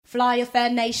Fly Affair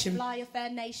Nation.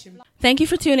 Thank you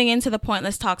for tuning in to the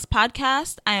Pointless Talks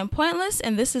podcast. I am Pointless,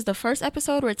 and this is the first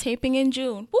episode we're taping in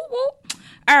June. Woo woo!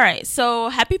 All right, so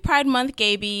happy Pride Month,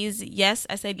 gabies. Yes,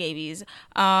 I said gabies.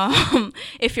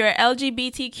 If you're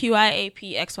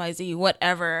LGBTQIAPXYZ,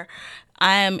 whatever,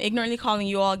 I am ignorantly calling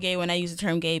you all gay when I use the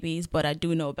term gabies, but I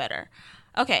do know better.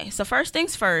 Okay, so first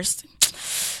things first.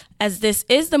 As this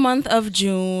is the month of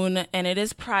June and it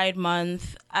is Pride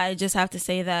Month, I just have to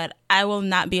say that I will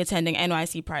not be attending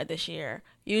NYC Pride this year.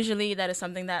 Usually that is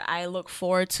something that I look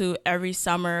forward to every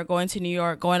summer, going to New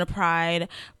York, going to Pride.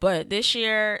 But this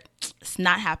year, it's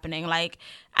not happening. Like,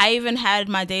 I even had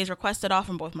my days requested off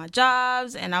from both my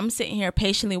jobs, and I'm sitting here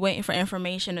patiently waiting for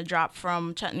information to drop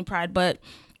from Chutney Pride. But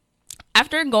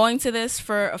after going to this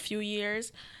for a few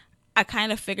years, I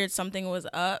kind of figured something was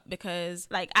up because,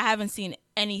 like, I haven't seen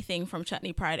anything from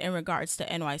Chutney Pride in regards to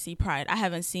NYC Pride. I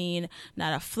haven't seen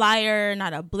not a flyer,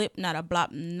 not a blip, not a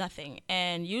blop, nothing.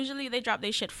 And usually they drop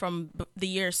their shit from the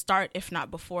year's start, if not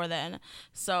before then.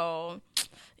 So,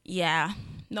 yeah,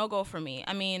 no go for me.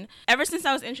 I mean, ever since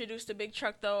I was introduced to Big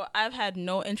Truck, though, I've had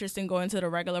no interest in going to the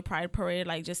regular Pride Parade,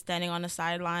 like just standing on the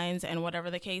sidelines and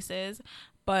whatever the case is.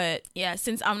 But yeah,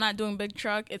 since I'm not doing Big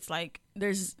Truck, it's like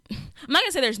I'm not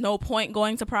gonna say there's no point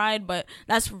going to Pride, but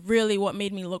that's really what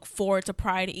made me look forward to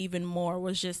Pride even more,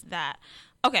 was just that.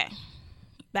 Okay,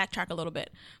 backtrack a little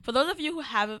bit. For those of you who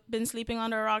haven't been sleeping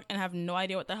under a rock and have no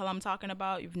idea what the hell I'm talking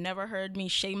about, you've never heard me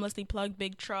shamelessly plug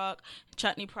Big Truck,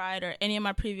 Chutney Pride, or any of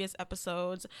my previous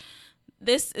episodes,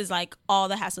 this is like all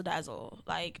the hassle dazzle.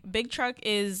 Like, Big Truck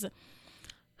is,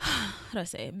 how do I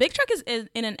say it? Big Truck is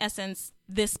in an essence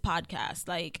this podcast.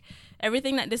 Like,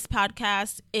 everything that this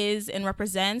podcast is and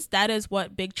represents, that is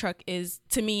what Big Truck is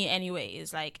to me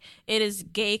anyways. Like, it is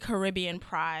gay Caribbean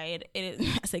pride. It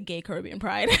is, I said gay Caribbean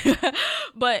pride,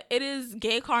 but it is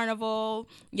gay carnival.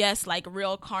 Yes, like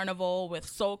real carnival with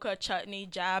soca, chutney,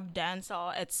 jab,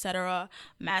 dancehall, etc.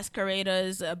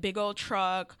 Masqueraders, a big old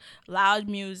truck, loud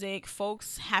music,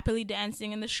 folks happily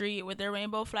dancing in the street with their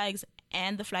rainbow flags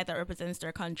and the flag that represents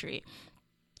their country,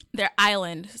 their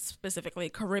island, specifically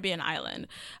Caribbean island.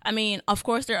 I mean, of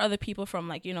course, there are other people from,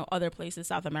 like, you know, other places,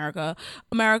 South America,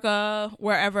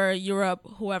 wherever, Europe,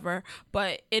 whoever,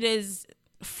 but it is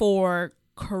for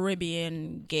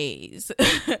Caribbean gays.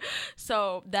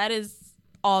 So that is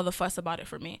all the fuss about it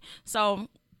for me. So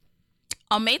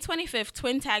on May 25th,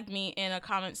 Twin tagged me in a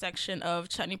comment section of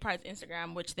Chutney Pride's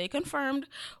Instagram, which they confirmed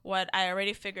what I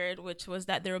already figured, which was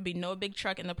that there will be no Big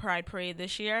Truck in the Pride Parade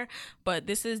this year, but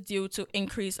this is due to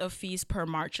increase of fees per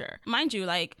marcher. Mind you,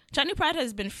 like, Chutney Pride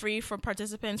has been free for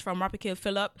participants from Marpekil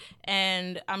Phillip,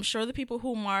 and I'm sure the people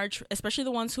who march, especially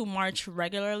the ones who march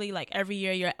regularly, like every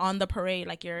year you're on the parade,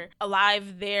 like you're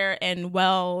alive there and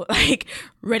well, like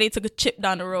ready to chip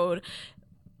down the road,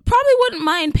 probably wouldn't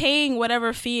mind paying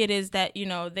whatever fee it is that, you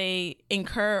know, they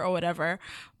incur or whatever.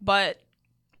 But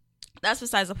that's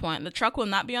besides the point. The truck will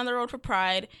not be on the road for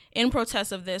Pride in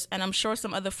protest of this, and I'm sure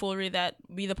some other foolery that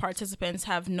we, the participants,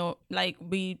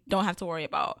 we don't have to worry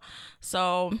about.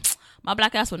 So my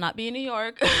black ass will not be in New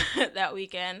York that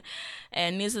weekend,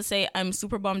 and needless to say, I'm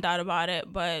super bummed out about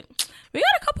it. But we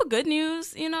got a couple good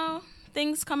news, you know,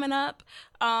 things coming up.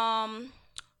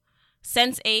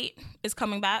 Sense8 is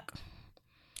coming back.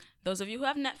 Those of you who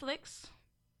have Netflix,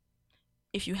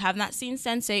 if you have not seen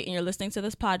Sense8 and you're listening to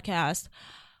this podcast,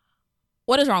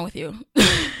 what is wrong with you?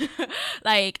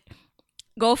 Like,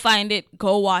 go find it,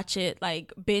 go watch it,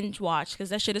 like, binge watch, because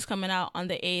that shit is coming out on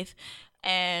the 8th.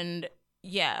 And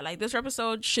yeah, like, this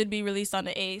episode should be released on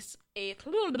the 8th.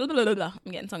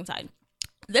 I'm getting tongue-tied.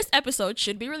 This episode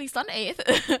should be released on the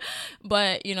 8th.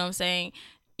 But, you know what I'm saying?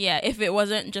 Yeah, if it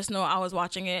wasn't, just know I was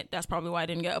watching it. That's probably why it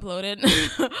didn't get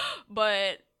uploaded.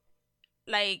 But,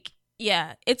 like,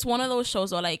 yeah, it's one of those shows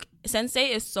though, like,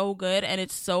 Sense8 is so good and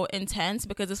it's so intense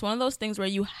because it's one of those things where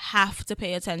you have to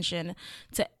pay attention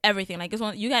to everything. Like, it's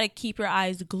one, you got to keep your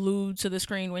eyes glued to the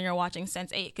screen when you're watching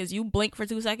Sense8, because you blink for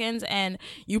 2 seconds and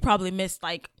you probably missed,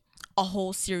 like, a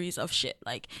whole series of shit.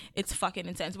 Like, it's fucking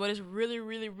intense, but it's really,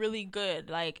 really, really good.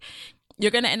 Like,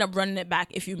 you're gonna end up running it back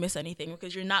if you miss anything,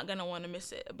 because you're not gonna want to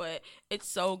miss it, but it's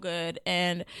so good.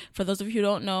 And for those of you who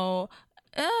don't know,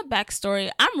 backstory,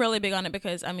 I'm really big on it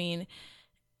because, I mean,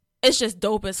 it's just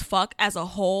dope as fuck as a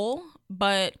whole,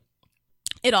 but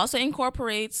it also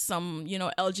incorporates some, you know,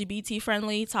 LGBT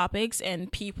friendly topics, and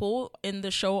people in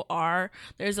the show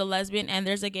there's a lesbian and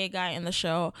there's a gay guy in the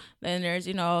show. Then there's,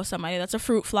 you know, somebody that's a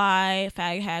fruit fly,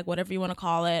 fag hag, whatever you want to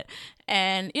call it.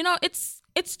 And, you know, it's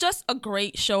just a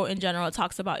great show in general. It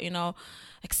talks about, you know,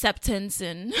 acceptance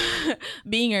and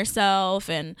being yourself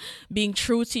and being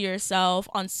true to yourself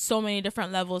on so many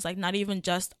different levels, like not even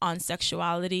just on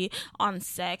sexuality, on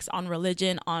sex, on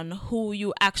religion, on who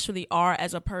you actually are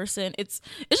as a person. It's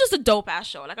just a dope ass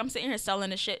show. Like, I'm sitting here selling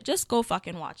this shit. Just go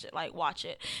fucking watch it. Like, watch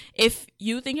it. If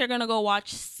you think you're gonna go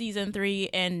watch season 3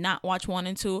 and not watch 1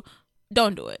 and 2,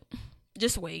 don't do it.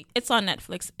 Just wait. It's on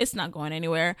Netflix. It's not going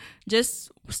anywhere.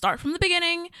 Just start from the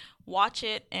beginning, watch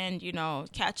it, and, you know,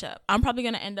 catch up. I'm probably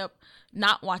going to end up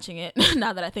not watching it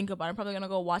now that I think about it. I'm probably going to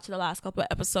go watch the last couple of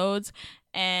episodes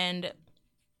and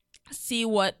see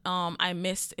what I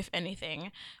missed, if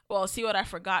anything. Well, see what I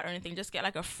forgot or anything. Just get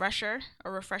like a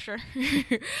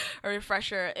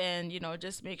refresher, and, you know,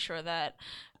 just make sure that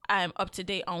I'm up to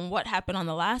date on what happened on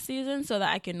the last season so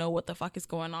that I can know what the fuck is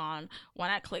going on when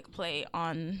I click play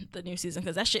on the new season,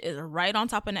 because that shit is right on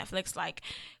top of Netflix, like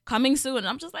coming soon, and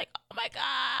I'm just like, oh my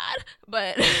god.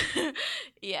 But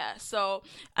yeah, so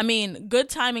I mean, good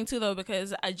timing too though,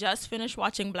 because I just finished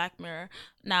watching Black Mirror.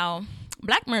 Now,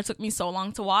 Black Mirror took me so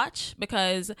long to watch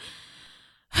because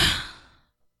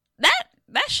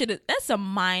that shit that's a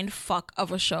mind fuck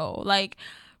of a show. Like,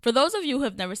 for those of you who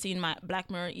have never seen my Black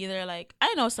Mirror either, like,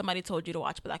 I know somebody told you to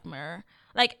watch Black Mirror.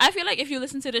 Like, I feel like if you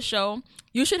listen to the show,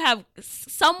 you should have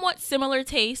somewhat similar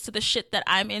taste to the shit that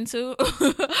I'm into.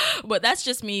 But that's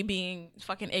just me being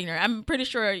fucking ignorant. I'm pretty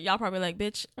sure y'all probably like,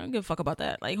 bitch, I don't give a fuck about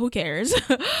that. Like, who cares?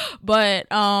 But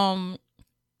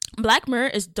Black Mirror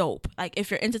is dope. Like,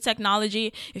 if you're into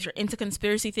technology, if you're into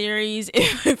conspiracy theories,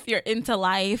 if you're into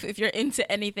life, if you're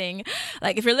into anything,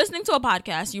 like, if you're listening to a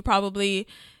podcast, you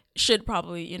should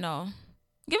probably, you know,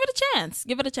 give it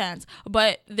a chance.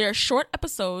 But they're short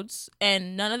episodes,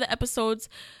 and none of the episodes,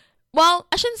 well,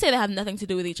 I shouldn't say they have nothing to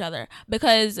do with each other,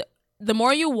 because the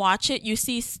more you watch it, you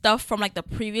see stuff from like the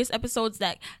previous episodes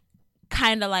that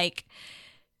kind of like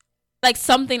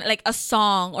something like a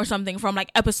song or something from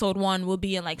like episode 1 will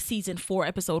be in like season 4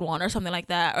 episode 1 or something like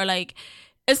that. Or like,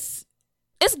 it's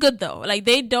good though. Like,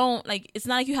 they don't, like, it's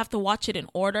not like you have to watch it in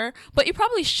order, but you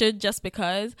probably should just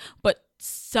because. But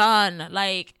son,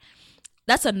 like,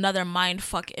 that's another mind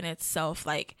fuck in itself.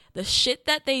 Like, the shit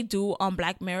that they do on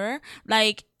Black Mirror,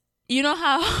 like, you know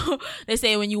how they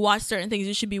say when you watch certain things,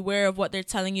 you should be aware of what they're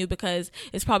telling you because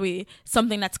it's probably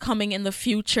something that's coming in the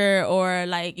future, or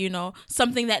like, you know,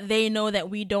 something that they know that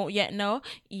we don't yet know.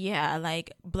 Yeah,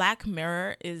 like, Black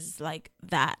Mirror is like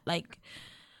that. Like,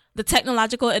 the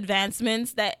technological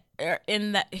advancements that are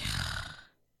in that,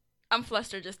 I'm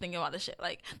flustered just thinking about the shit.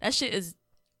 Like, that shit is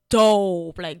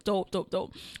dope. Like, dope.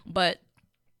 But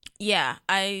yeah,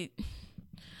 it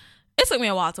took me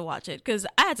a while to watch it because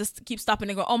I had to keep stopping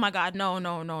and go, oh my god, no,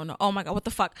 oh my god, what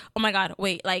the fuck, oh my god,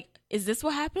 wait, like, is this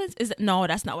what happens? No,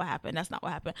 that's not what happened.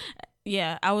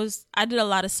 Yeah, I did a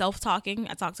lot of self-talking.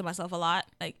 I talked to myself a lot,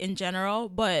 like, in general,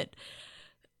 but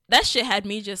that shit had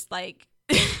me just like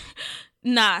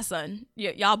nah, son,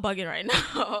 y'all bugging right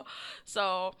now.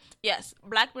 So yes,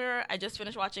 Black Mirror, I just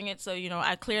finished watching it, so, you know,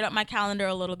 I cleared up my calendar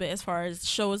a little bit as far as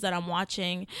shows that I'm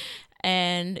watching,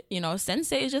 and, you know,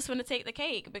 Sensei is just gonna take the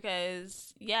cake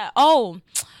because, yeah. Oh,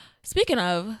 speaking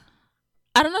of,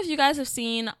 I don't know if you guys have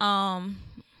seen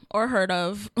or heard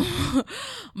of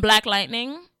Black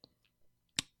Lightning.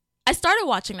 I started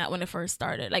watching that when it first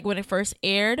started, like when it first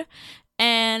aired,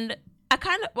 and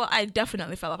I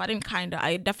definitely fell off.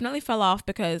 I definitely fell off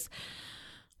because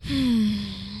I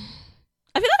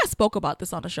feel like I spoke about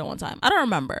this on the show one time. I don't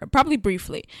remember, probably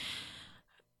briefly.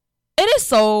 It is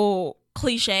so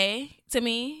cliche to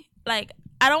me. Like,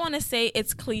 I don't want to say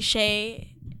it's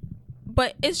cliche,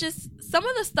 but it's just, some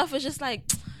of the stuff is just like,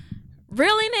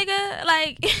 really, nigga?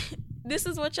 Like, this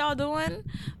is what y'all doing?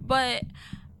 But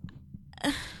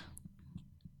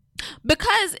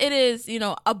because it is, you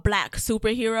know, a black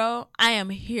superhero, I am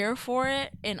here for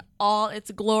it in all its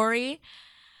glory.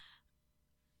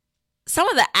 Some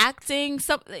of the acting,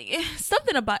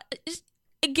 something about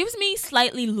it gives me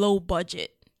slightly low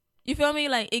budget. You feel me?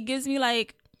 Like, it gives me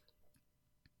like,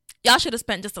 y'all should have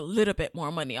spent just a little bit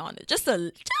more money on it. Just a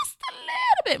little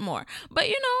bit more. But,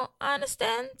 you know, I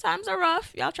understand. Times are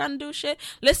rough. Y'all trying to do shit.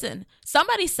 Listen,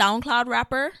 somebody SoundCloud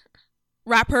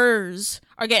rappers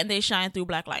are getting their shine through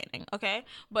Black Lightning, okay?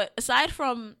 But aside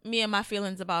from me and my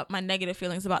negative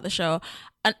feelings about the show,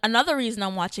 another reason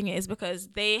I'm watching it is because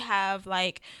they have,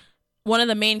 like, one of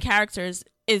the main characters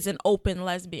is an open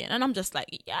lesbian, and I'm just like,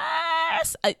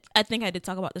 yes. I think I did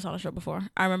talk about this on the show before.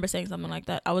 I remember saying something like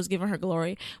that. I was giving her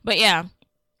glory. But yeah,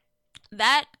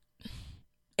 that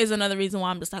is another reason why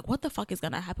I'm just like, what the fuck is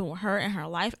gonna happen with her and her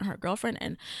life and her girlfriend?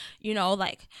 And, you know,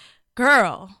 like,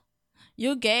 girl,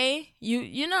 you gay,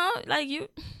 you know, like, you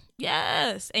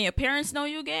Yes, and your parents know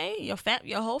you gay. Your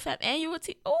whole fam, and you a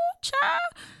oh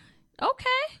child.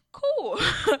 Okay, cool.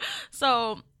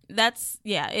 So that's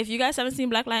yeah. If you guys haven't seen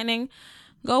Black Lightning,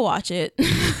 go watch it.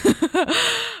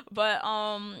 But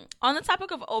on the topic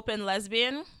of open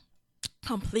lesbian,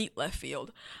 complete left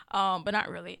field, but not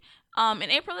really.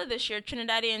 In April of this year,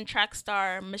 Trinidadian track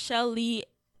star Michelle Lee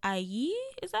Ayi,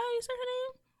 is that how you say her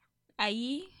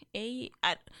name?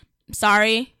 I'm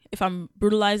sorry if I'm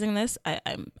brutalizing this.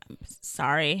 I'm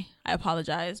sorry. I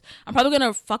apologize. I'm probably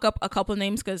gonna fuck up a couple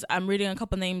names because I'm reading a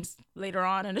couple names later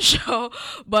on in the show.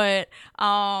 But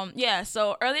yeah.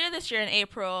 So earlier this year in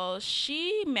April,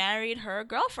 she married her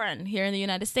girlfriend here in the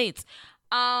United States.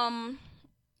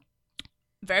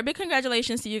 Very big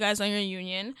congratulations to you guys on your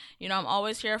union. You know, I'm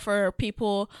always here for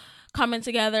people coming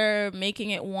together,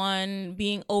 making it one,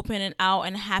 being open and out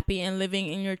and happy and living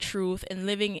in your truth and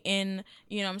living in,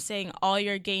 you know what I'm saying, all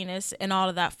your gayness and all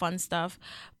of that fun stuff.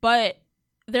 But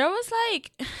there was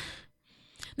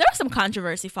some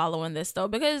controversy following this though,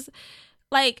 because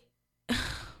like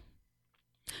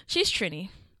she's Trini.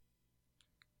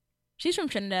 She's from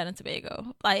Trinidad and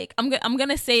Tobago. Like I'm going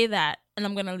to say that and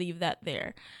I'm going to leave that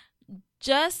there.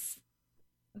 Just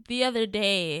the other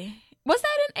day, was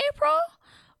that in April?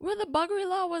 Where the buggery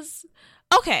law was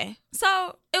okay,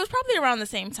 so it was probably around the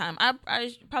same time. I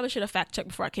probably should have fact checked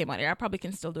before I came out here. I probably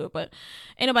can still do it, but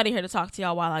ain't nobody here to talk to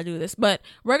y'all while I do this. But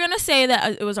we're gonna say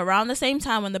that it was around the same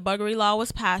time when the buggery law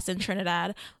was passed in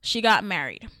Trinidad. She got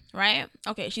married, right?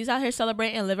 Okay, she's out here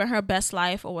celebrating, living her best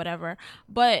life or whatever.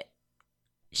 But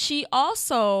she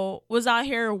also was out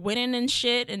here winning and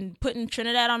shit and putting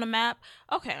Trinidad on the map.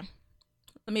 Okay,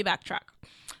 let me backtrack.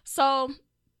 So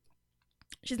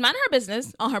she's minding her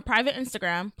business on her private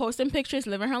Instagram, posting pictures,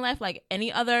 living her life like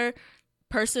any other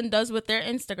person does with their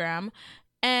Instagram.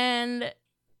 And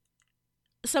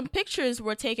some pictures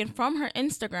were taken from her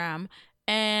Instagram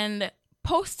and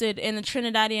posted in the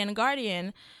Trinidadian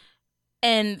Guardian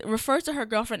and referred to her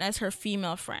girlfriend as her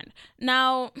female friend.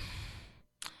 Now,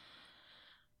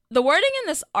 the wording in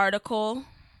this article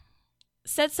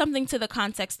said something to the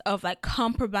context of like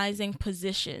compromising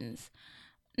positions.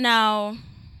 Now,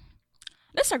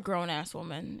 this is a grown-ass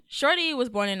woman. Shorty was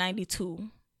born in 92,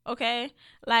 okay?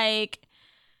 Like,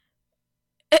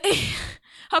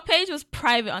 her page was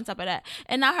private on top of that.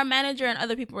 And now her manager and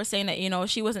other people were saying that, you know,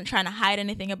 she wasn't trying to hide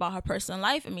anything about her personal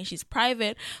life. I mean, she's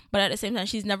private, but at the same time,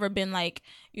 she's never been, like,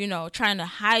 you know, trying to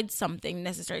hide something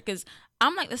necessary. Because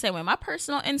I'm like the same way. My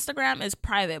personal Instagram is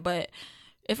private, but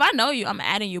if I know you, I'm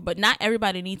adding you, but not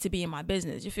everybody needs to be in my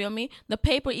business. You feel me? The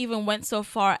paper even went so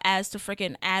far as to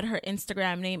freaking add her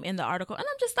Instagram name in the article. And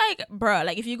I'm just like, bruh,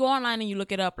 like if you go online and you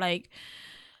look it up, like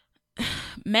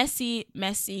messy.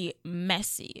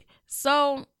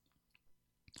 So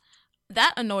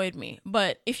that annoyed me.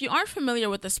 But if you aren't familiar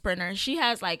with the Sprinter, she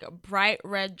has like bright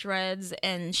red dreads,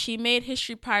 and she made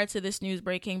history prior to this news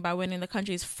breaking by winning the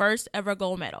country's first ever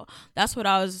gold medal. That's what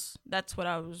I was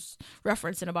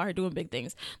referencing about her doing big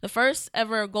things. The first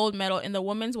ever gold medal in the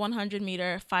women's 100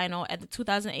 meter final at the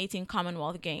 2018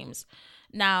 Commonwealth Games.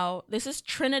 Now, this is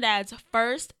Trinidad's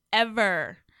first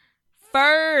ever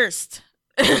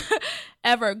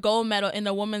gold medal in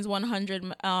the women's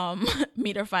 100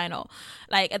 meter final,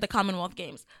 like at the Commonwealth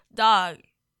Games. Dog,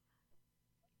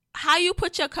 how you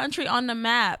put your country on the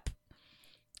map,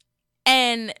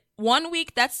 and 1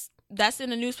 week that's in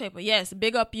the newspaper. Yes,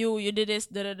 big up you did this,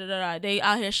 they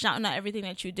out here shouting out everything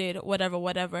that you did,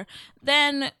 whatever.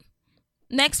 Then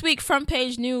next week, front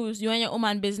page news, you and your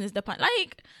woman business depend.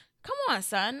 Like, come on,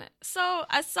 son. So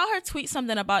I saw her tweet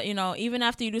something about, you know, even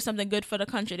after you do something good for the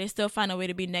country, they still find a way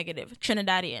to be negative.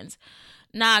 Trinidadians.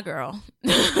 Nah, girl.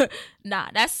 Nah,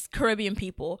 that's Caribbean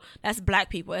people. That's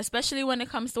black people. Especially when it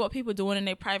comes to what people doing in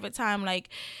their private time. Like,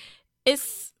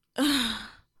 it's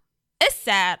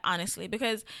sad, honestly,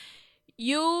 because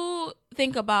you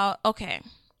think about, okay,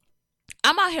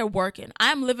 I'm out here working.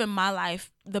 I'm living my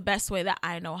life the best way that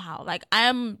I know how. Like, I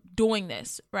am doing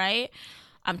this, right?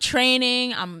 I'm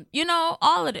training. I'm, you know,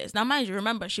 all of this. Now, mind you,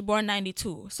 remember, she born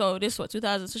 92. So this,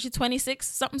 2000? So she's 26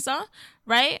 something,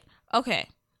 right? Okay.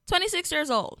 26 years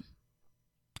old.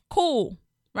 Cool,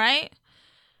 right?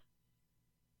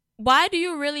 Why do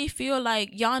you really feel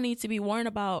like y'all need to be worrying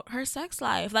about her sex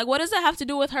life? Like, what does that have to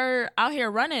do with her out here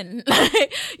running?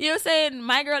 Like, you know what I'm saying?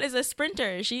 My girl is a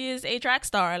sprinter. She is a track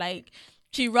star. Like,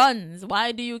 she runs.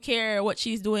 Why do you care what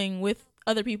she's doing with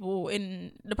other people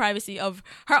in the privacy of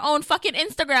her own fucking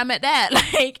Instagram at that.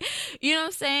 Like, you know what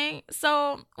I'm saying?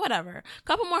 So, whatever. A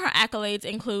couple more her accolades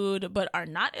include, but are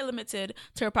not limited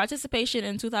to, her participation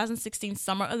in 2016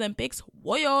 Summer Olympics,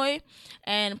 woyoy,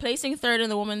 and placing third in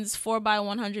the women's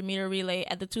 4x100 meter relay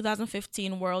at the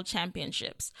 2015 World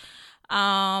Championships.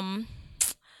 Forget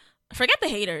the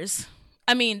haters.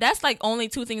 I mean, that's like only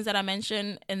 2 things that I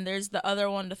mentioned, and there's the other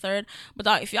one, the third. But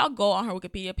dog, if y'all go on her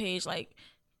Wikipedia page, like,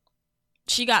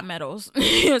 she got medals.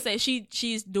 You know what I'm saying?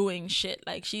 She's doing shit.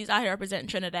 Like, she's out here representing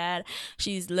Trinidad.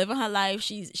 She's living her life.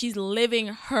 She's living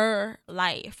her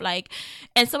life. Like,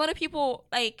 and some of the people,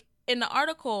 like, in the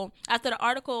article, after the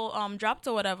article dropped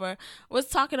or whatever, was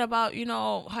talking about, you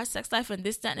know, her sex life and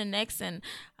this, that, and the next, and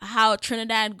how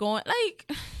Trinidad going.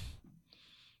 Like,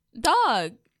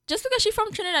 dog, just because she's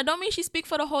from Trinidad don't mean she speak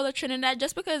for the whole of Trinidad.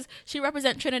 Just because she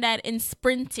represent Trinidad in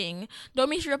sprinting don't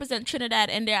mean she represent Trinidad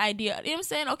in their idea. You know what I'm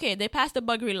saying? Okay, they passed the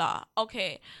buggery law.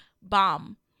 Okay,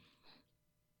 bomb.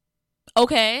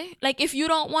 Okay, like, if you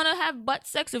don't want to have butt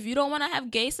sex, if you don't want to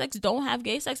have gay sex, don't have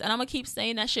gay sex. And I'm gonna keep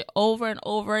saying that shit over and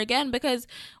over again, because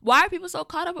why are people so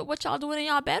caught up with what y'all doing in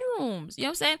y'all bedrooms? You know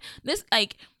what I'm saying? This,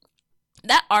 like,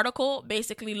 that article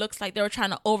basically looks like they were trying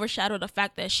to overshadow the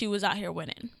fact that she was out here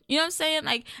winning. You know what I'm saying?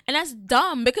 Like, and that's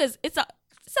dumb, because it's a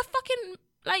fucking,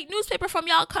 like, newspaper from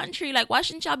y'all country. Like, why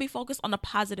shouldn't y'all be focused on the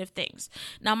positive things?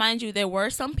 Now, mind you, there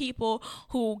were some people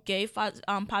who gave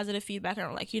positive feedback and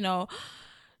were like, you know,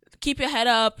 keep your head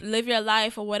up, live your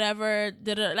life, or whatever.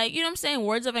 Like, you know what I'm saying?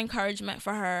 Words of encouragement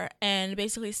for her, and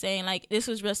basically saying, like, this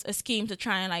was just a scheme to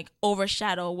try and, like,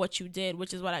 overshadow what you did,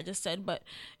 which is what I just said. But,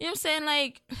 you know what I'm saying?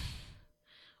 Like,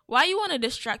 why you want to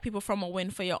distract people from a win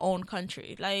for your own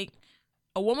country? Like,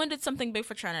 a woman did something big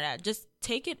for Trinidad. Just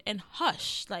take it and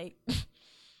hush. Like,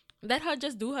 let her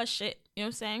just do her shit. You know what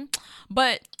I'm saying?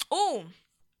 But, on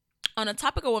the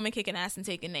topic of women kicking ass and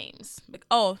taking names. Like,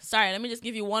 sorry, let me just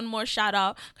give you one more shout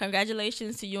out.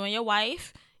 Congratulations to you and your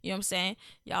wife. You know what I'm saying?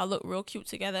 Y'all look real cute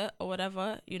together or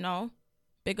whatever, you know.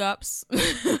 Big ups.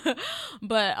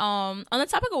 But on the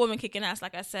topic of women kicking ass,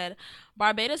 like I said,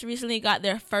 Barbados recently got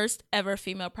their first ever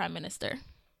female prime minister.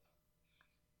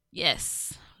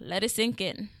 Yes, let it sink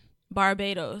in.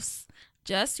 Barbados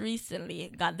just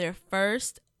recently got their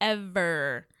first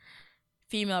ever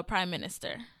female prime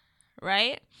minister,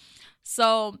 right?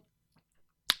 So,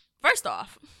 first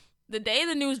off, the day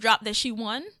the news dropped that she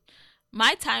won,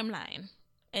 my timeline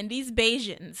and these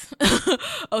Bajans,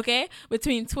 okay,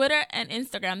 between Twitter and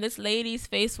Instagram, this lady's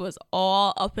face was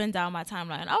all up and down my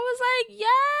timeline. I was like,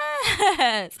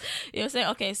 yes. You know what I'm saying?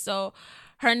 Okay, so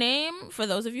her name, for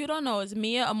those of you who don't know, is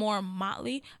Mia Amor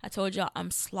Motley. I told y'all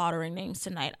I'm slaughtering names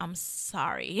tonight. I'm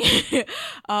sorry.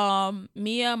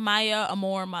 Maya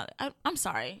Amor Motley. I'm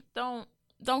sorry. Don't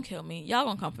kill me. Y'all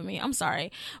gonna come for me. I'm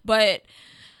sorry. But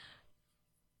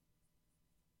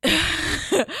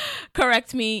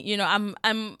correct me. You know,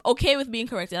 I'm okay with being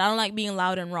corrected. I don't like being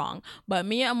loud and wrong. But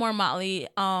Mia Amor Motley,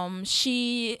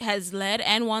 she has led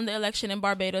and won the election in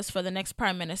Barbados for the next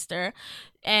prime minister.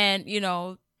 And, you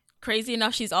know, crazy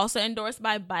enough, she's also endorsed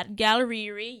by Bad Gal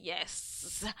Riri.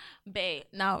 Yes, babe.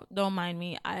 Now, don't mind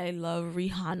me. I love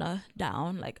Rihanna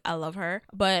down. Like, I love her.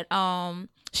 But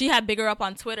she had bigger up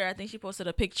on Twitter. I think she posted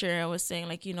a picture and was saying,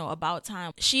 like, you know, about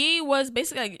time. She was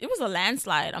basically, like, it was a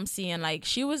landslide. I'm seeing, like,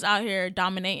 she was out here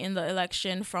dominating the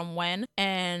election from when.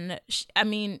 And I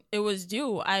mean, it was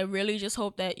due. I really just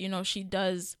hope that, you know, she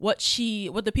does what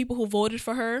the people who voted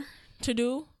for her to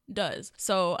do does.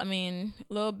 So, I mean,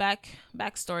 a little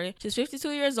backstory. She's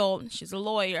 52 years old. She's a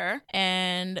lawyer.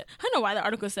 And I don't know why the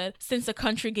article said, since the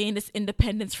country gained its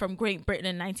independence from Great Britain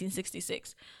in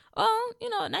 1966. Well, you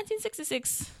know,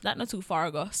 1966, that's not too far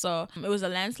ago. So it was a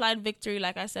landslide victory,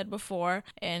 like I said before,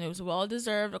 and it was well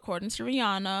deserved according to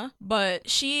Rihanna. But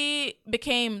she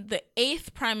became the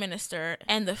 8th prime minister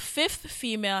and the 5th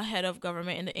female head of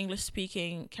government in the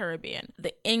English-speaking Caribbean.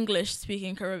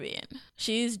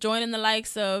 She's joining the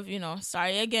likes of, you know,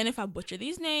 sorry again if I butcher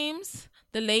these names,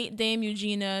 the late Dame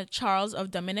Eugenia Charles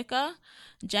of Dominica,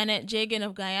 Janet Jagan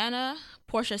of Guyana,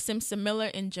 Portia Simpson Miller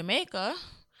in Jamaica,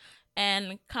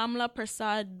 and Kamla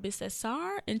Prasad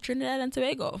Bisesar in Trinidad and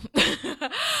Tobago.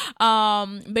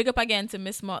 Big up again to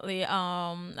Miss Motley.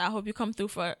 I hope you come through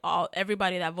for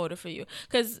everybody that voted for you.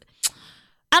 Because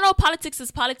I know politics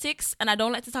is politics, and I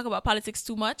don't like to talk about politics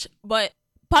too much, but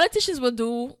politicians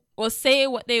will say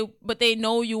what they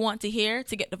know you want to hear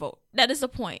to get the vote. That is the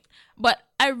point. But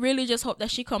I really just hope that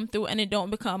she come through and it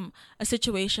don't become a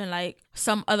situation like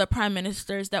some other prime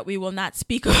ministers that we will not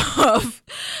speak of,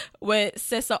 where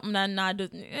say something and not do,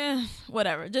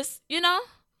 whatever. Just, you know.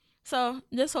 So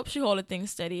just hope she hold the thing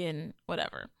steady and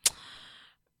whatever.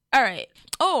 All right.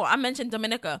 Oh, I mentioned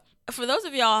Dominica. For those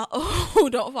of y'all who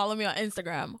don't follow me on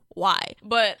Instagram, why?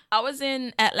 But I was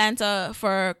in Atlanta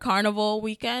for Carnival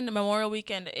weekend. Memorial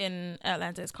weekend in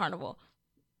Atlanta is Carnival.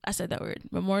 I said that word.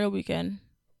 Memorial weekend.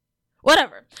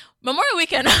 Whatever. Memorial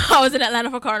weekend, I was in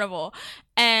Atlanta for Carnival.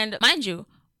 And mind you,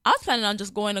 I was planning on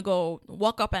just going to go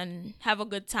walk up and have a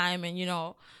good time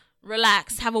and,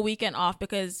 relax, have a weekend off,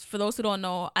 because for those who don't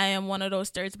know, I am one of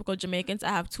those stereotypical Jamaicans. I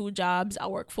have 2 jobs. I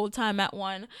work full-time at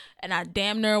one and I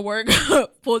damn near work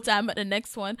full-time at the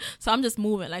next one. So I'm just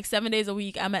moving like 7 days a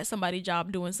week. I'm at somebody's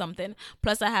job doing something.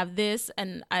 Plus I have this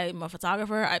and I'm a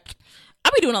photographer. I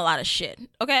be doing a lot of shit,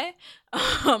 okay?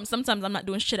 Sometimes I'm not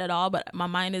doing shit at all, but my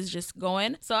mind is just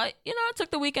going. So, I took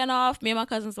the weekend off. Me and my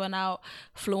cousins went out,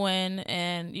 flew in,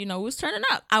 and, we was turning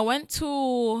up. I went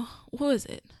to, what was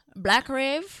it? Black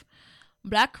Rave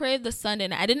the Sunday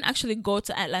night. I didn't actually go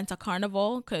to Atlanta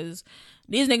Carnival because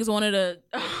these niggas wanted to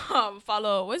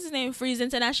follow, what's his name, Freeze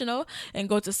International, and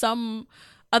go to some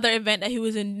other event that he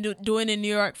was doing in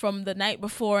New York from the night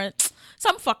before.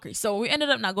 Some fuckery. So we ended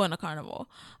up not going to Carnival.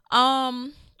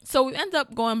 So we ended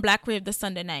up going Black Rave the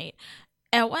Sunday night.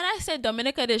 And when I said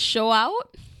Dominica did show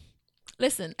out,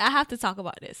 listen, I have to talk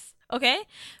about this, okay?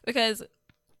 Because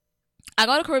I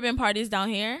go to Caribbean parties down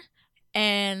here,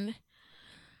 and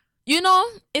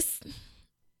it's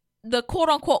the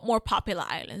quote-unquote more popular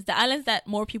islands, the islands that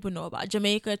more people know about: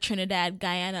 Jamaica, Trinidad,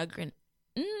 Guyana, Grenada,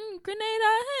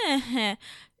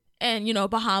 and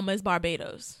Bahamas,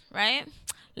 Barbados, right?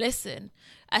 Listen,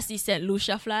 I see St.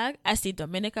 Lucia flag, I see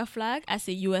Dominica flag, I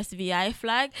see USVI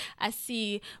flag, I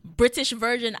see British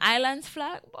Virgin Islands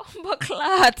flag. But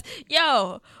clot,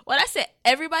 yo, when I said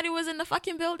everybody was in the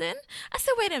fucking building, I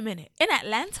said, wait a minute, in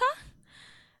Atlanta?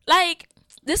 Like,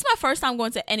 this is my first time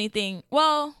going to anything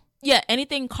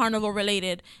Carnival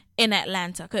related in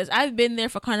Atlanta, because I've been there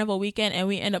for Carnival weekend and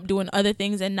we end up doing other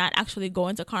things and not actually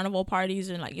going to Carnival parties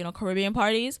and Caribbean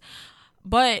parties.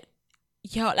 But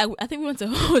I think we went to,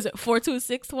 was it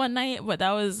 426 one night, but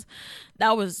that was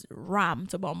Ram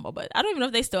to Bomba, but I don't even know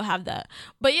if they still have that.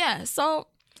 But yeah, so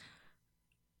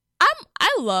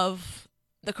I love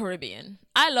the Caribbean.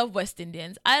 I love West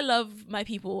Indians. I love my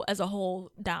people as a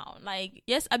whole down. Like,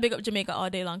 yes, I big up Jamaica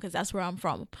all day long because that's where I'm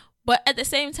from. But at the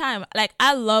same time, like,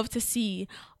 I love to see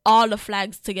all the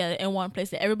flags together in one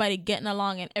place, that everybody getting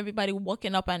along and everybody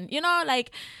walking up and,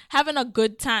 having a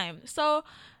good time. So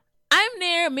I'm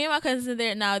there. Me and my cousins are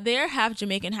there. Now, they're half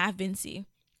Jamaican, half Vincy.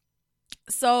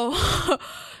 So,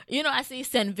 I see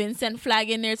St. Vincent flag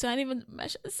in there. So I didn't even,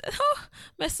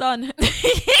 my son.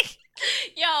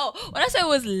 Yo, when I said it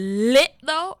was lit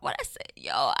though,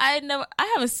 I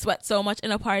haven't sweat so much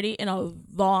in a party in a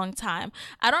long time.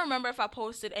 I don't remember if I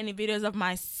posted any videos of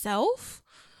myself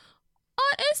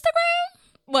on Instagram,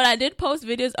 but I did post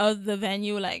videos of the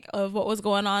venue, like of what was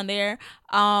going on there.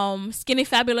 Skinny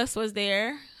Fabulous was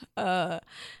there,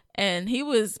 and he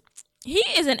is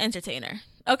an entertainer.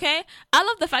 Okay, I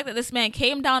love the fact that this man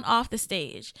came down off the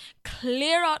stage,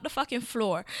 clear out the fucking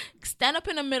floor, stand up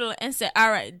in the middle and said, all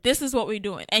right, this is what we're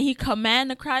doing. And he command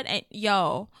the crowd, and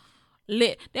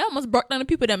lit. They almost broke down the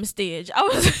people them stage. I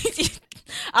was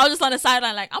just on the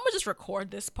sideline like, I'm gonna just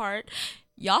record this part.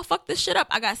 Y'all fuck this shit up.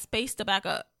 I got space to back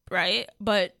up, right?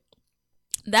 But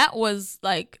that was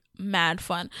like mad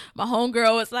fun. My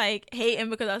homegirl was like hating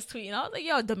because I was tweeting. I was like,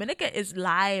 yo, Dominica is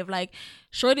live. Like,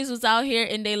 shorties was out here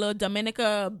in their little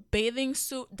Dominica bathing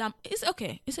suit. Is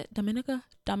it Dominica?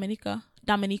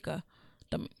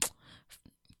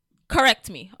 Correct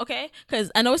me, okay?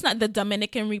 Because I know it's not the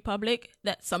Dominican Republic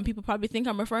that some people probably think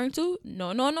I'm referring to.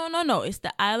 No. It's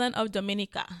the island of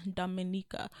Dominica.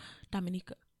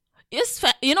 It's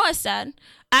it's sad.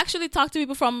 I actually talk to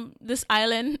people from this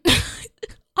island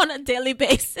on a daily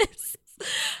basis.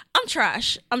 I'm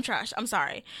trash. I'm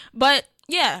sorry. But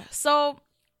yeah, so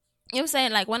you know what I'm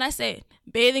saying? Like, when I say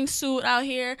bathing suit out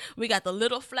here, we got the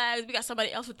little flags. We got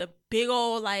somebody else with the big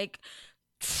old, like,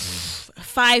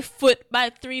 5 foot by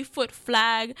 3 foot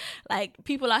flag. Like,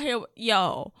 people out here,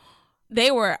 yo,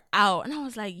 they were out. And I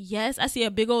was like, yes. I see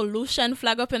a big old Lucian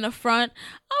flag up in the front.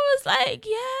 I was like,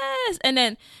 yes. And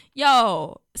then,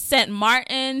 yo, St.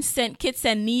 Martin, St. Kitts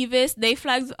and Nevis, they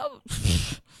flags. Oh,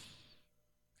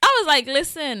 I was like,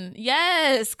 listen,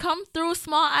 yes, come through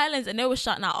small islands. And they was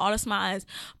shouting out all the small islands.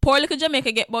 Poor little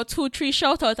Jamaica get about 2-3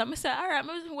 shout outs. I'm saying, all right, I'm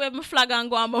going to wave my flag and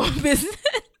go on my business.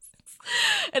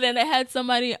 And then they had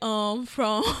somebody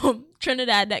from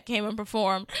Trinidad that came and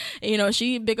performed. And,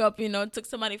 she big up, took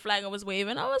somebody's flag and was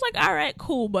waving. I was like, all right,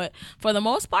 cool. But for the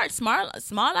most part, small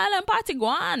island party, go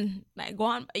on. Like, go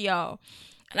on, yo.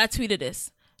 And I tweeted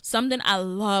this. something I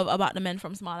love about the men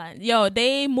from Small Island. Yo,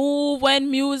 they move when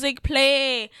music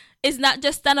play. It's not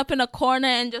just stand up in a corner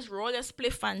and just roll your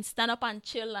spliff and stand up and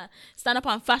chill and stand up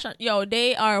and fashion. Yo,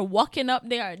 they are walking up,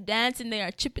 they are dancing, they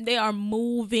are chipping, they are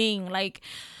moving. Like,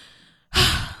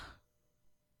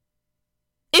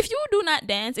 if you do not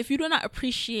dance, if you do not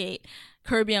appreciate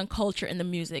Caribbean culture in the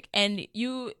music, and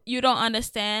you don't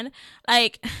understand,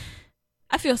 like,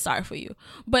 I feel sorry for you.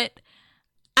 But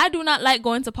I do not like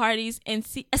going to parties and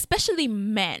see, especially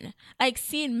men, like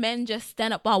seeing men just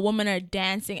stand up while women are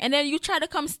dancing, and then you try to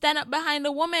come stand up behind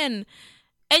the woman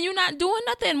and you're not doing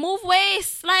nothing. Move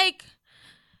waist, like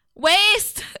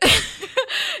waist.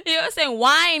 You know what I'm saying?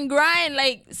 Wine, grind,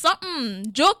 like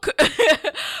something, joke.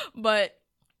 But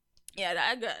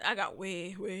yeah, I got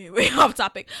way off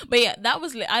topic. But yeah, that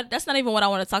was that's not even what I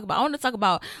want to talk about. I want to talk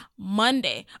about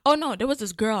Monday. Oh no, there was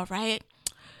this girl, right?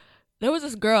 There was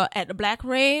this girl at the Black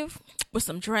Rave with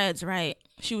some dreads, right?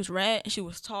 She was red and she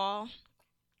was tall.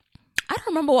 I don't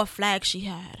remember what flag she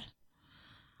had,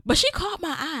 but she caught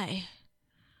my eye,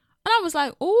 and I was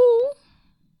like, "Ooh."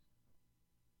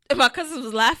 And my cousin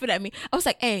was laughing at me. I was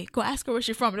like, "Hey, go ask her where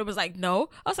she's from." And it was like, "No."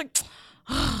 I was like,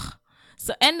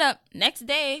 so end up next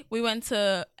day we went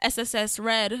to SSS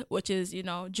Red, which is, you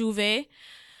know, Juve.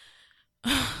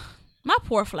 My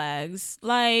poor flags,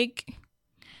 like.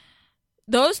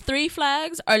 Those 3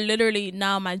 flags are literally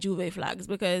now my Juve flags,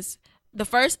 because the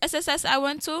first SSS I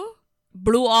went to,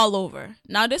 blue all over.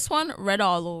 Now this one, red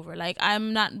all over. Like,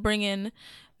 I'm not bringing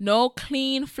no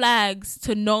clean flags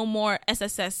to no more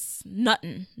SSS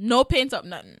nothing. No paint up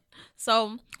nothing.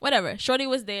 So, whatever. Shorty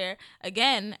was there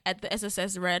again at the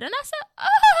SSS red, and I said,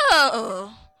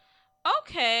 oh,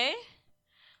 okay.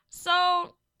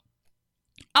 So,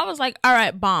 I was like, all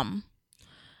right, bomb.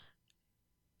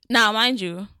 Now, mind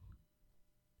you,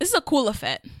 this is a cool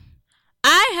effect.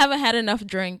 I haven't had enough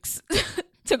drinks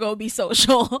to go be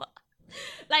social.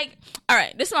 Like, all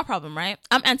right, this is my problem, right?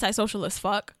 I'm antisocial as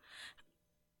fuck.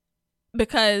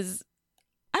 Because,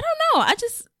 I don't know, I'm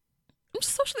just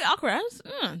socially awkward. I just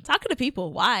talking to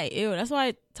people. Why? Ew, that's why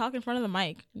I talk in front of the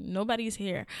mic. Nobody's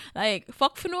here. Like,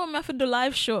 fuck for no, I'm for the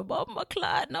live show. Bob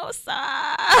McLeod, no,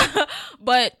 sir.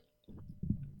 But,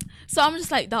 so I'm just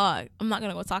like, dog, I'm not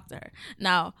going to go talk to her.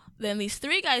 Now, then these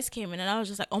 3 guys came in, and I was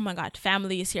just like, oh my God,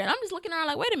 family is here. And I'm just looking around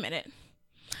like, wait a minute.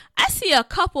 I see a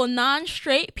couple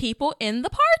non-straight people in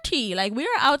the party. Like, we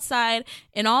are outside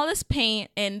in all this paint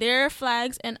and their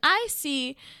flags, and I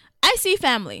see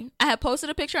family. I had posted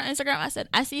a picture on Instagram. I said,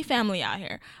 I see family out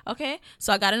here. Okay.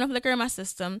 So I got enough liquor in my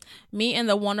system. Me and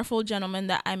the wonderful gentleman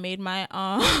that I made my,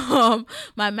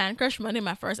 my Man Crush Monday,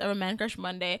 my first ever Man Crush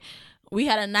Monday. We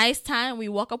had a nice time. We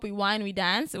woke up, we wined, we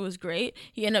danced. It was great.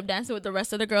 He ended up dancing with the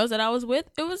rest of the girls that I was with.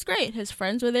 It was great. His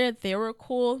friends were there. They were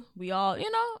cool. We all, you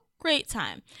know, great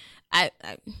time.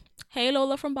 Hey,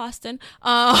 Lola from Boston.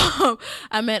 I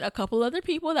met a couple other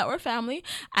people that were family.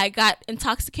 I got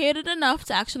intoxicated enough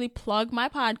to actually plug my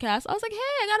podcast. I was like, hey,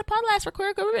 I got a podcast for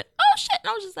Queer Caribbean. Oh, shit. And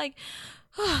I was just like,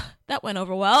 that went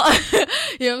over well. You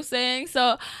know what I'm saying?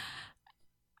 So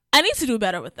I need to do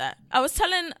better with that. I was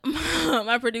telling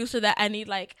my producer that I need,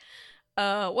 like,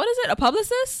 what is it? A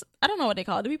publicist? I don't know what they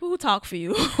call it. The people who talk for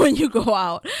you when you go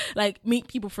out, like, meet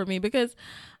people for me, because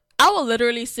I will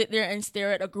literally sit there and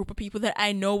stare at a group of people that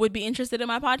I know would be interested in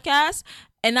my podcast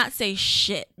and not say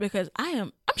shit, because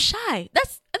I'm shy. I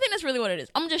think that's really what it is.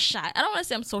 I'm just shy. I don't want to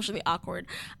say I'm socially awkward.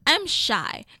 I'm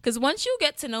shy, because once you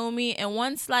get to know me and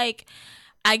once, like,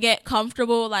 I get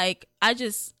comfortable, like,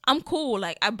 I'm cool.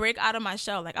 Like, I break out of my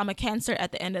shell. Like, I'm a Cancer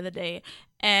at the end of the day.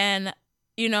 And,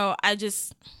 you know, that's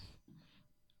just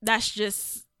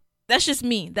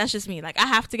me. That's just me. Like, I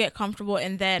have to get comfortable,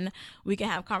 and then we can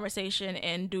have conversation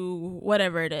and do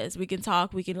whatever it is. We can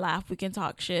talk, we can laugh, we can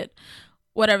talk shit,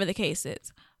 whatever the case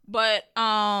is. But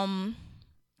yeah,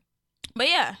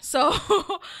 so,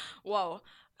 whoa.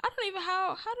 I don't even,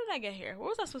 how did I get here? What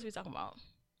was I supposed to be talking about?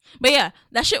 But yeah,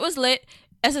 that shit was lit.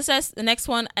 SSS, the next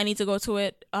one, I need to go to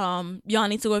it. Y'all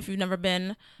need to go if you've never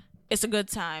been. It's a good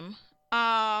time.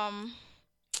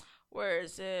 Where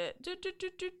is it?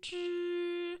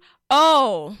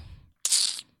 Oh,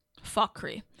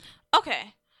 fuckery.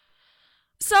 Okay.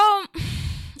 So,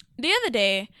 the other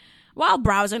day, while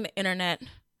browsing the internet,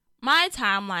 my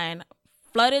timeline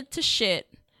flooded to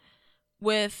shit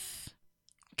with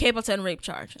Capleton rape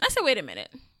charge. And I said, wait a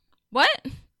minute. What?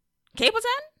 Capleton?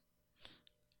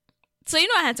 So, you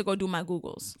know, I had to go do my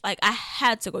Googles. Like, I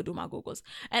had to go do my Googles.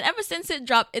 And ever since it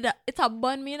dropped, it's a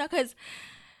bun me, you know, because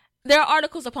there are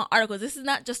articles upon articles. This is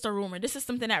not just a rumor. This is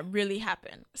something that really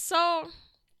happened. So,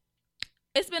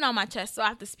 it's been on my chest, so I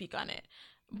have to speak on it.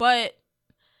 But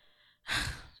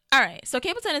All right. So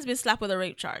Capleton has been slapped with a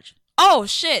rape charge. Oh,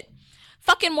 shit.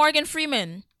 Fucking Morgan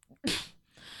Freeman.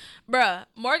 Bruh,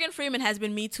 Morgan Freeman has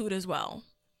been Me Too'd as well.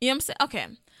 You know what I'm saying? Okay.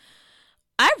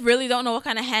 I really don't know what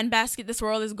kind of handbasket this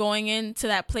world is going into,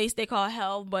 that place they call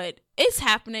hell, but it's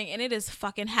happening, and it is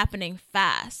fucking happening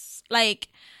fast. Like,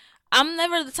 I'm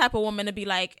never the type of woman to be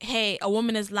like, hey, a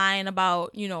woman is lying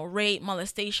about, rape,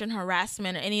 molestation,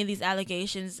 harassment, or any of these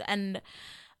allegations. And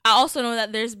I also know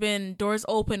that there's been doors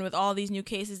open with all these new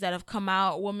cases that have come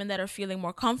out, women that are feeling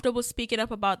more comfortable speaking up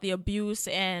about the abuse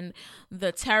and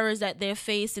the terrors that they've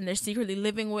faced and they're secretly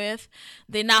living with.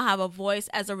 They now have a voice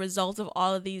as a result of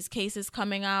all of these cases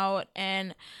coming out.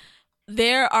 And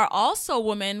there are also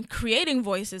women creating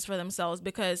voices for themselves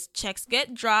because checks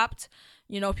get dropped.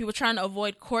 People trying to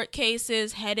avoid court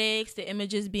cases, headaches, the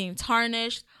images being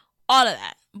tarnished, all of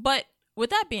that. But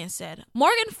with that being said,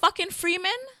 Morgan fucking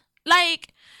Freeman,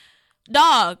 like,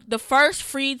 dog, the first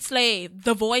freed slave,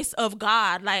 the voice of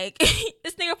God. Like,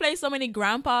 this nigga plays so many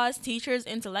grandpas, teachers,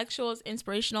 intellectuals,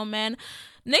 inspirational men.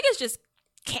 Niggas just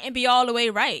can't be all the way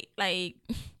right. Like,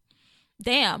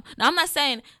 damn. Now, I'm not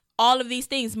saying all of these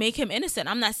things make him innocent.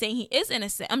 I'm not saying he is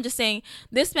innocent. I'm just saying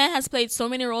this man has played so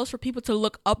many roles for people to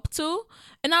look up to.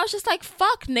 And I was just like,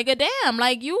 fuck, nigga, damn.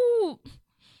 Like,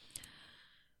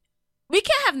 we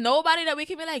can't have nobody that we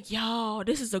can be like, yo,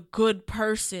 this is a good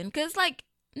person. Because, like,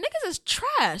 niggas is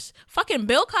trash. Fucking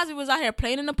Bill Cosby was out here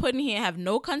playing in the pudding. He didn't have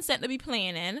no consent to be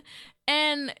playing in.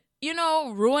 And,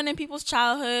 ruining people's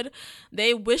childhood.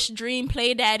 They wish, dream,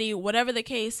 play daddy, whatever the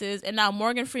case is. And now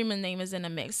Morgan Freeman's name is in the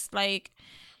mix. Like,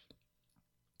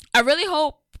 I really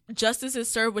hope justice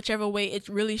is served whichever way it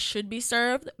really should be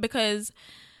served, because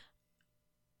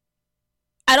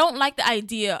I don't like the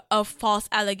idea of false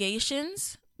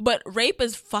allegations. But rape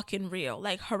is fucking real.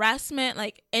 Like, harassment,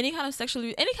 like, any kind of sexual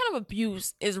abuse, any kind of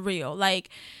abuse is real. Like,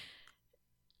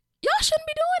 y'all shouldn't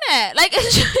be doing that. Like,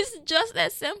 it's just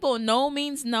that simple. No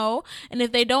means no. And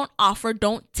if they don't offer,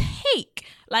 don't take.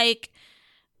 Like,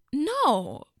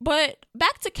 no. But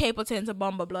back to Capleton to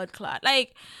Bomba Blood Clot.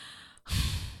 Like,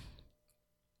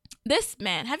 this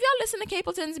man, have y'all listened to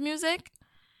Capleton's music?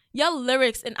 Y'all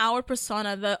lyrics and our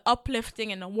persona, the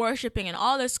uplifting and the worshiping and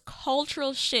all this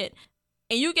cultural shit,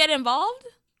 and you get involved?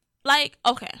 Like,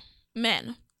 okay,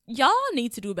 men, y'all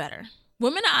need to do better.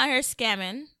 Women are out here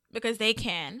scamming because they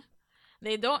can.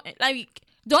 They don't invite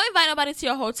nobody to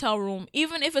your hotel room,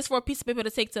 even if it's for a piece of paper to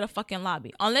take to the fucking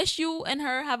lobby, unless you and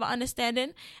her have an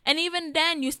understanding. And even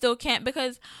then, you still can't,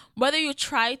 because whether you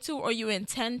try to or you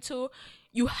intend to,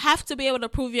 you have to be able to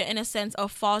prove your innocence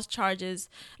of false charges.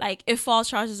 Like, if false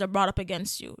charges are brought up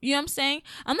against you, you know what I'm saying?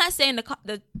 I'm not saying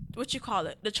the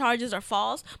charges are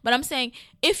false, but I'm saying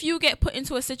if you get put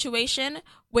into a situation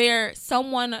where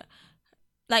someone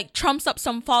like trumps up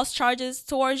some false charges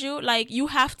towards you, like, you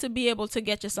have to be able to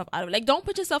get yourself out of it. Like, don't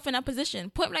put yourself in that position.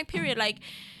 Period. Like,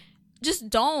 just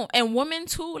don't. And women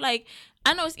too. Like,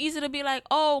 I know it's easy to be like,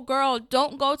 oh, girl,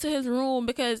 don't go to his room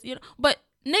because but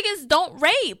niggas don't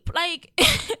rape. Like,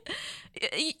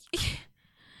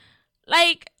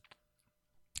 like,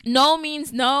 no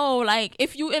means no. Like,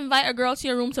 if you invite a girl to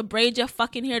your room to braid your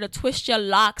fucking hair, to twist your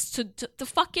locks, to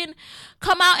fucking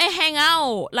come out and hang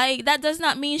out, like, that does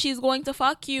not mean she's going to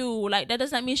fuck you. Like, that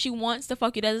does not mean she wants to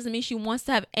fuck you. That doesn't mean she wants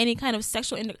to have any kind of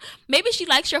sexual maybe she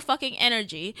likes your fucking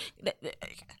energy.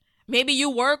 Maybe you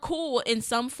were cool in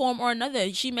some form or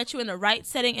another. She met you in the right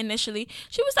setting initially.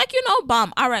 She was like,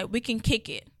 bomb. All right, we can kick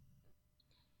it.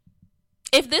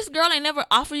 If this girl ain't never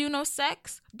offer you no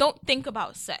sex, don't think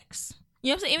about sex. You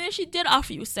know what I'm saying? Even if she did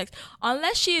offer you sex,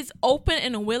 unless she is open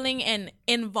and willing and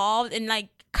involved and, like,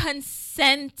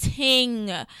 consenting.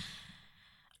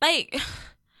 Like,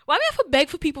 why we have to beg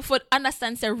for people for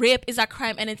understand that rape is a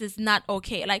crime and it is not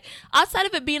okay? Like, outside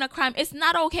of it being a crime, it's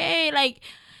not okay. Like,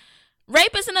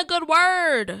 rape isn't a good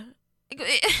word.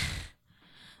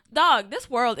 Dog,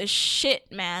 this world is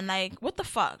shit, man. Like, what the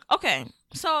fuck? Okay,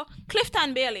 so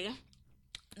Clifton Bailey,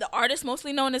 the artist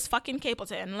mostly known as fucking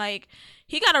Capleton, like,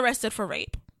 he got arrested for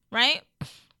rape, right?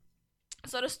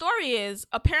 So the story is,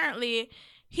 apparently,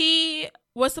 he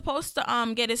was supposed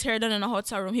to get his hair done in a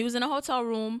hotel room. He was in a hotel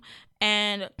room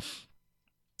and,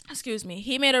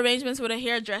 he made arrangements with a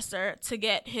hairdresser to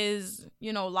get his,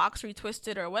 locks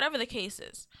retwisted or whatever the case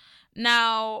is.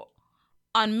 Now,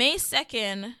 on May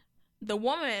 2nd, the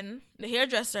woman, the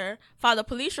hairdresser, filed a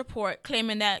police report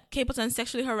claiming that Capleton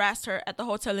sexually harassed her at the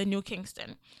hotel in New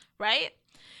Kingston, right?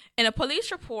 In a police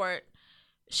report,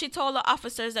 she told the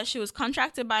officers that she was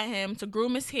contracted by him to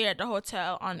groom his hair at the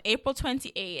hotel on April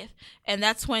 28th, and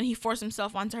that's when he forced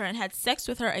himself onto her and had sex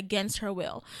with her against her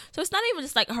will. So it's not even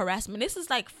just like harassment. This is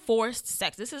like forced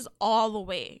sex. This is all the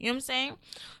way. You know what I'm saying?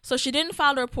 So she didn't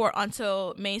file the report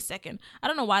until May 2nd. I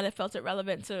don't know why they felt it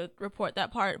relevant to report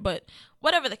that part, but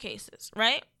whatever the case is,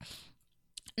 right?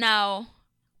 Now,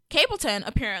 Capleton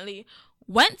apparently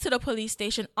went to the police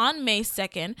station on May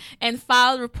 2nd and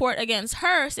filed a report against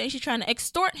her saying she's trying to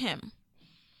extort him.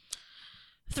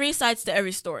 3 sides to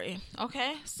every story,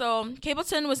 okay? So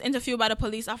Capleton was interviewed by the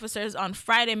police officers on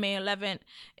Friday, May 11th,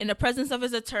 in the presence of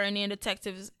his attorney and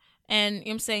detectives. And you know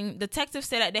what I'm saying, detectives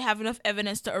say that they have enough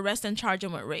evidence to arrest and charge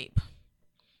him with rape.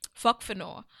 Fuck for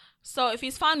no. So if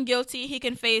he's found guilty, he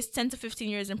can face 10 to 15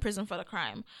 years in prison for the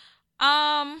crime.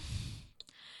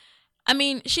 I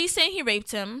mean, she's saying he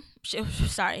raped him.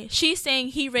 She's saying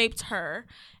he raped her.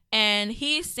 And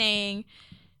he's saying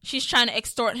she's trying to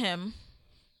extort him.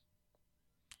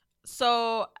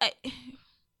 So,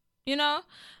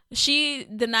 she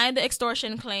denied the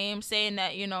extortion claim, saying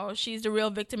that, she's the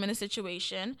real victim in the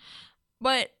situation.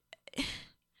 But,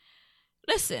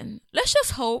 listen, let's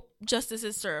just hope justice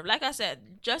is served. Like I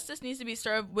said, justice needs to be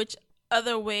served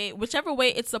whichever way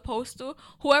it's supposed to.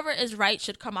 Whoever is right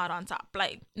should come out on top.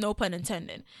 Like, no pun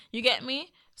intended. You get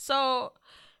me? So,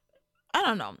 I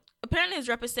don't know. Apparently his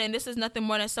rep is saying this is nothing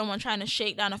more than someone trying to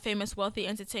shake down a famous wealthy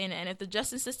entertainer, and if the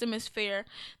justice system is fair,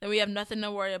 then we have nothing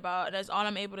to worry about. That's all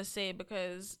I'm able to say,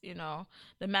 because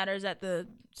the matter is at the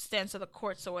stance of the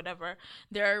courts or whatever.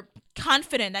 They're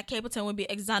confident that Capleton will be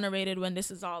exonerated when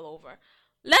this is all over.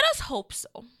 Let us hope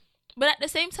so. But at the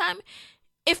same time,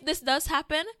 if this does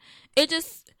happen, it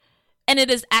is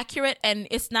accurate, and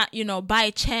it's not, by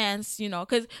chance,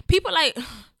 because people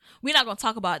we're not going to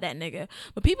talk about that nigga,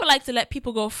 but people like to let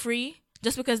people go free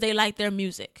just because they like their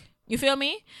music. You feel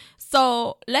me?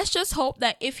 So let's just hope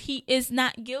that if he is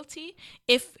not guilty,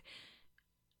 if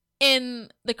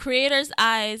in the creator's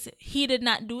eyes, he did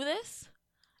not do this,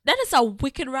 that is a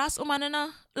wicked ras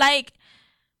umanana. Like,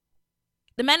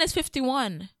 the man is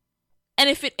 51. And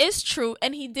if it is true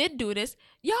and he did do this,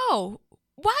 why are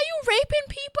you raping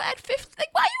people at 50? Like,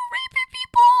 why are you raping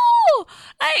people?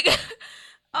 Like,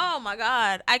 oh my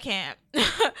God, I can't.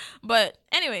 But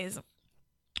anyways,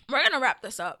 we're gonna wrap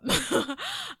this up.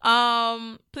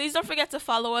 Please don't forget to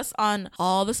follow us on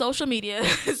all the social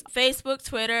medias: Facebook,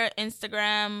 Twitter,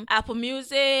 Instagram, Apple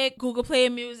Music, Google Play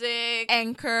Music,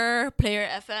 Anchor, Player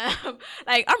FM.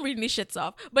 Like, I'm reading these shits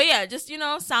off. But yeah, just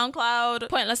SoundCloud,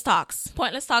 Pointless Talks. It's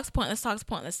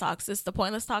the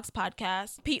Pointless Talks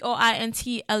podcast.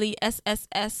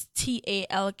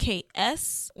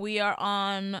 POINTLESSSTALKS. We are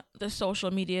on the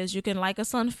social medias. You can like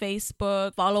us on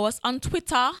Facebook, follow us on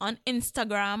Twitter, on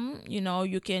Instagram.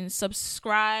 You can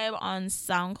subscribe on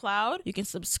SoundCloud. You can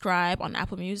subscribe on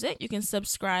Apple Music. You can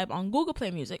subscribe on Google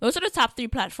Play Music. Those are the top 3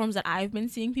 platforms that I've been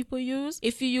seeing people use.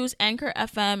 If you use Anchor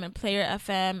FM and Player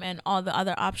FM and all the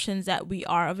other options that we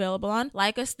are available on,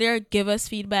 like us there, give us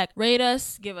feedback, rate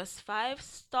us, give us 5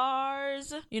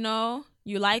 stars. You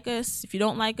like us. If you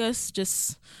don't like us,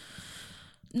 just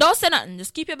don't say nothing.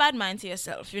 Just keep your bad mind to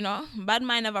yourself, Bad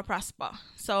mind never prosper.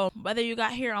 So whether you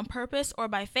got here on purpose or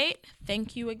by fate,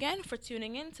 thank you again for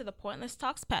tuning in to the Pointless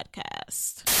Talks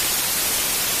podcast.